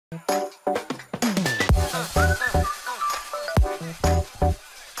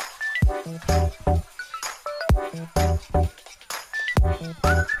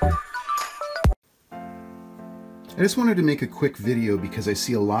I just wanted to make a quick video because I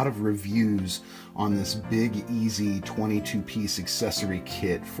see a lot of reviews on this Big Easy 22-piece accessory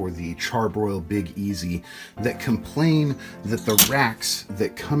kit for the Charbroil Big Easy that complain that the racks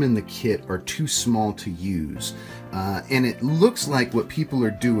that come in the kit are too small to use. And it looks like what people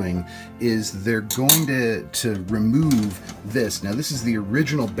are doing is they're going to remove this. Now this is the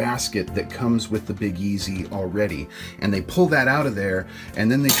original basket that comes with the Big Easy already, and they pull that out of there and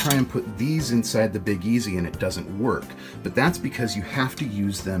then they try and put these inside the Big Easy and it doesn't work. But that's because you have to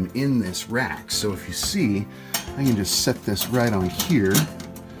use them in this rack. So if you see, I can just set this right on here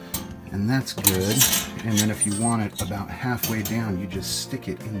and that's good. And then if you want it about halfway down, you just stick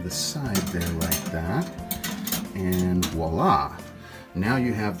it in the side there like that. And voila! Now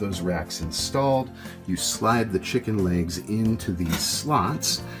you have those racks installed. You slide the chicken legs into these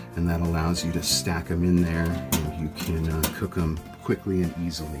slots, and that allows you to stack them in there, and you can cook them quickly and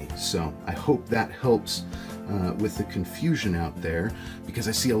easily. So I hope that helps with the confusion out there, because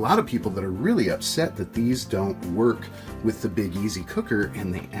I see a lot of people that are really upset that these don't work with the Big Easy cooker,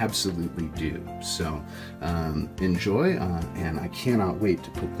 and they absolutely do. So enjoy, and I cannot wait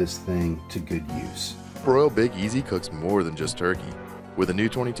to put this thing to good use. Charbroil Big Easy cooks more than just turkey. With a new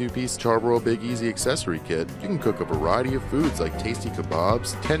 22-piece Charbroil Big Easy accessory kit, you can cook a variety of foods like tasty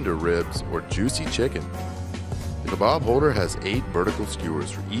kabobs, tender ribs, or juicy chicken. The kabob holder has 8 vertical skewers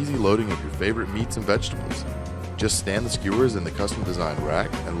for easy loading of your favorite meats and vegetables. Just stand the skewers in the custom-designed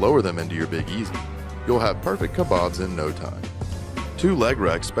rack and lower them into your Big Easy. You'll have perfect kabobs in no time. 2 leg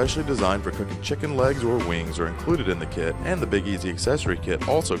racks specially designed for cooking chicken legs or wings are included in the kit, and the Big Easy accessory kit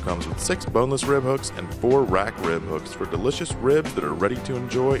also comes with 6 boneless rib hooks and 4 rack rib hooks for delicious ribs that are ready to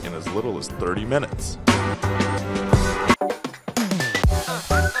enjoy in as little as 30 minutes.